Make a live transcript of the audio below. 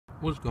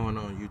What's going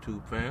on,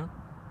 YouTube fam?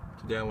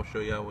 Today I'm going to show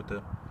y'all what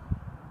the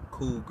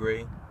cool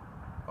gray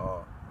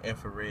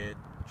infrared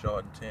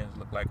Jordan 10s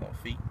look like on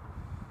feet.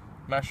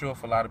 Not sure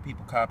if a lot of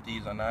people cop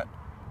these or not.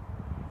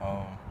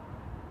 A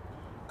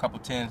couple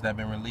 10s that have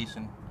been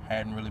releasing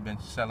hadn't really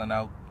been selling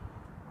out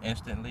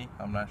instantly.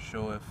 I'm not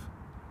sure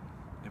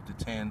if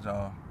the 10s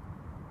are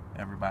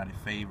everybody's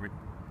favorite.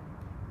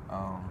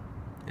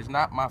 It's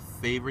not my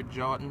favorite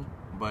Jordan,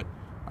 but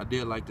I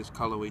did like this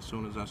colorway as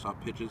soon as I saw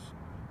pictures.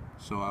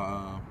 So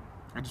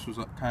I just was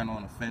kind of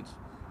on the fence.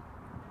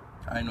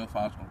 I didn't know if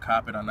I was going to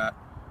cop it or not.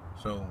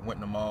 So went in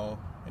the mall,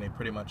 and they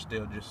pretty much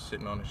still just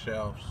sitting on the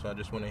shelves. So I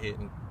just went ahead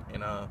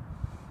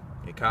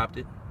and copped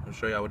it. I'll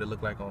show y'all what it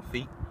looked like on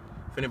feet.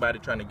 If anybody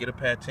trying to get a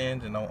pair of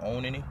 10s and don't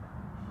own any,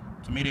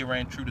 to me they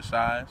ran true to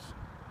size.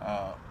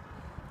 I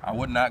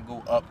would not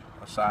go up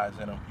a size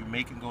in them. You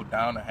may can go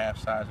down a half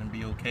size and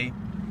be okay.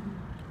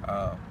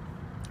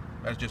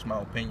 That's just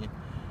my opinion.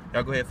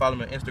 Y'all go ahead and follow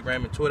me on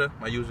Instagram and Twitter.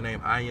 My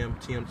username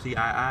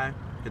IamTMCII.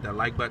 Hit that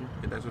like button,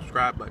 hit that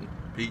subscribe button.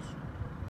 Peace.